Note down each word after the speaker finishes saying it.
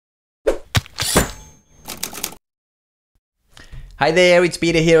Hi there, it's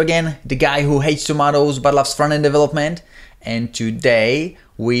Peter here again, the guy who hates tomatoes but loves front-end development. And today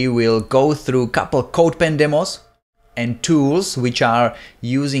we will go through a couple CodePen demos and tools which are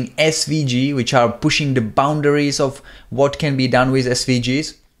using SVG, which are pushing the boundaries of what can be done with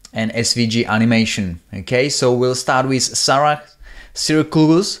SVGs and SVG animation. Okay, so we'll start with Circulus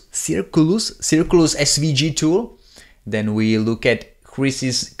SVG tool. Then we look at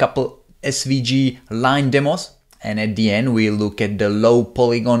Chris's couple SVG line demos. And at the end, we look at the low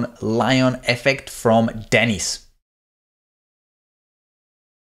polygon lion effect from Dennis.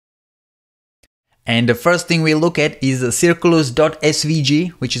 And the first thing we look at is the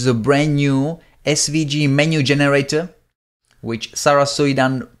Circulus.svg, which is a brand new SVG menu generator, which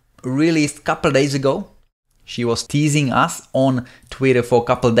SaraSoueidan released a couple days ago. She was teasing us on Twitter for a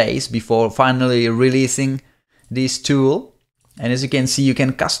couple days before finally releasing this tool. And as you can see, you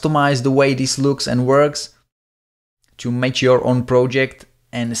can customize the way this looks and works to match your own project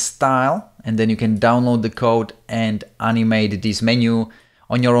and style, and then you can download the code and animate this menu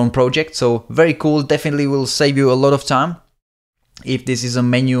on your own project. So very cool, definitely will save you a lot of time if this is a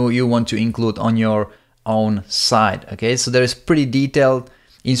menu you want to include on your own site. Okay, so there is pretty detailed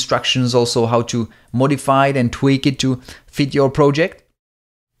instructions also how to modify it and tweak it to fit your project.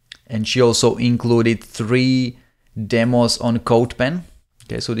 And she also included 3 demos on CodePen.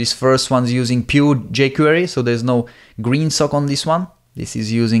 Okay, so this first one's using pure jQuery, so there's no GreenSock on this one. This is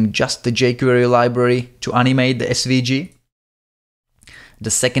using just the jQuery library to animate the SVG.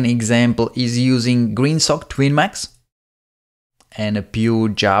 The second example is using GreenSock TwinMax and a pure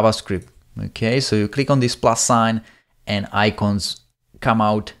JavaScript. Okay, so you click on this plus sign and icons come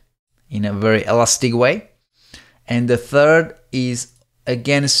out in a very elastic way. And the third is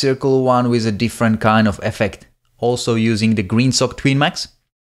again Circle one with a different kind of effect, also using the GreenSock TwinMax.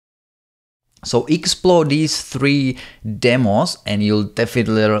 So explore these 3 demos and you'll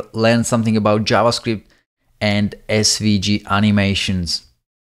definitely learn something about JavaScript and SVG animations.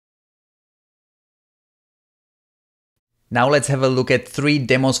 Now let's have a look at 3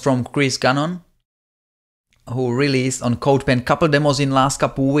 demos from Chris Gannon, who released on CodePen a couple demos in last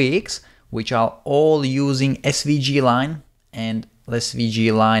couple weeks, which are all using SVG line and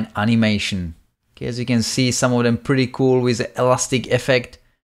SVG line animation. Okay, as you can see, some of them pretty cool with the elastic effect.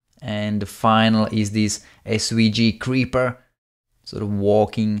 And the final is this SVG creeper, sort of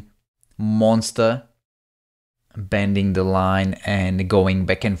walking monster, bending the line and going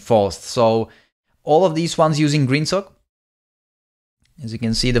back and forth. So all of these ones using GreenSock. As you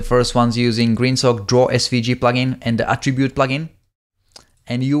can see, the first one's using GreenSock DrawSVGPlugin and the attribute plugin.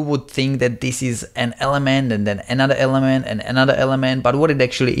 And you would think that this is an element and then another element and another element, but what it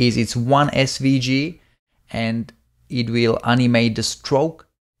actually is, it's one SVG and it will animate the stroke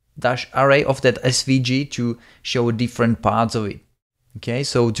dash array of that SVG to show different parts of it. Okay,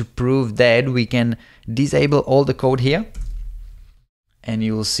 so to prove that, we can disable all the code here and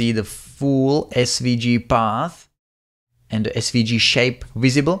you will see the full SVG path and the SVG shape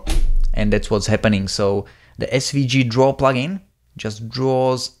visible, and that's what's happening. So the SVG draw plugin just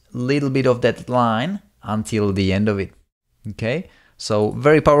draws a little bit of that line until the end of it. Okay, so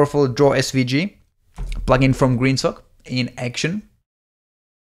very powerful DrawSVG plugin from GreenSock in action.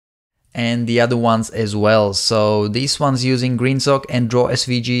 And the other ones as well. So this one's using GreenSock and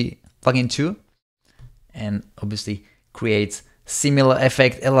DrawSVG plugin too, and obviously creates similar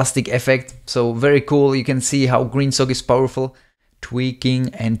effect, elastic effect. So very cool. You can see how GreenSock is powerful,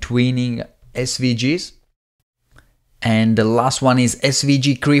 tweaking and tweening SVGs. And the last one is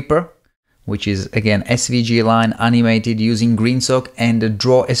SVG Creeper, which is again SVG line animated using GreenSock and the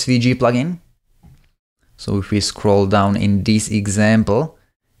DrawSVG plugin. So if we scroll down in this example,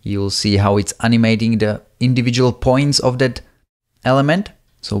 you'll see how it's animating the individual points of that element.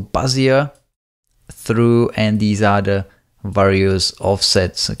 So Bezier through, and these are the various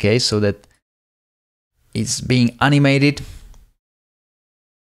offsets. Okay, so that it's being animated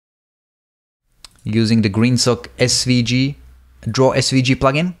using the GreenSock SVG DrawSVG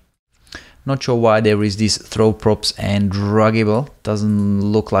plugin. Not sure why there is this throw props and draggable. Doesn't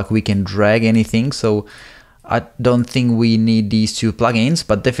look like we can drag anything, so I don't think we need these 2 plugins,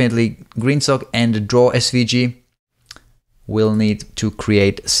 but definitely GreenSock and DrawSVG will need to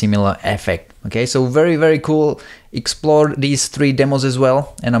create similar effect. Okay, so very cool. Explore these 3 demos as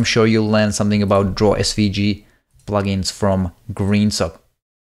well, and I'm sure you'll learn something about DrawSVG plugins from GreenSock.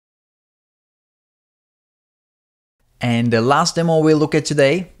 And the last demo we'll look at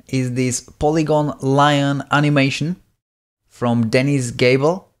today is this PolygonLion animation from Dennis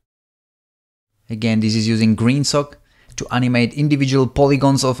Gaebel. Again, this is using GreenSock to animate individual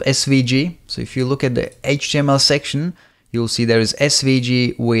polygons of SVG. So if you look at the HTML section, you'll see there is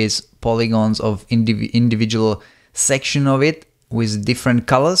SVG with polygons of individual section of it with different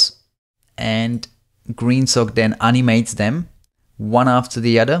colors, and GreenSock then animates them one after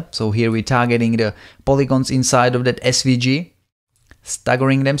the other. So here we're targeting the polygons inside of that SVG,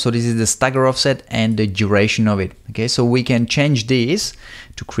 staggering them. So this is the stagger offset and the duration of it. Okay, so we can change this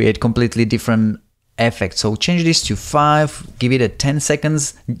to create completely different effects. So change this to 5, give it a 10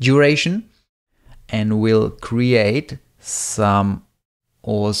 seconds duration, and we'll create some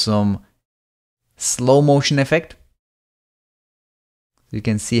awesome slow motion effect. You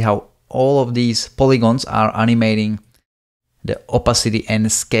can see how all of these polygons are animating the opacity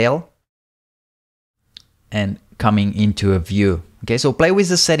and scale and coming into a view. Okay, so play with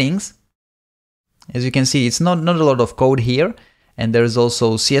the settings. As you can see, it's not a lot of code here, and there's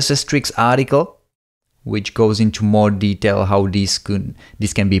also CSS Tricks article which goes into more detail how this can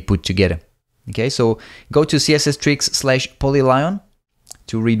be put together. Okay, so go to CSS Tricks/PolygonLion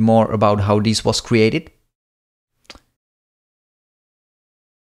to read more about how this was created.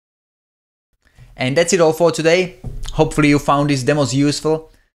 And that's it all for today. Hopefully you found these demos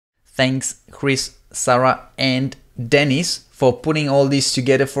useful. Thanks Chris, Sarah and Dennis for putting all this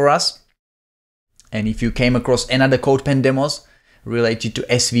together for us. And if you came across another CodePen demos related to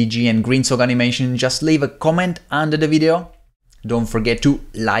SVG and GreenSock animation, just leave a comment under the video. Don't forget to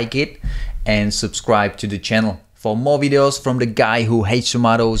like it and subscribe to the channel for more videos from the guy who hates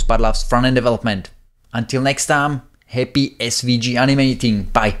tomatoes but loves front-end development. Until next time, happy SVG animating.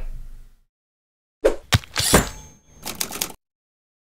 Bye.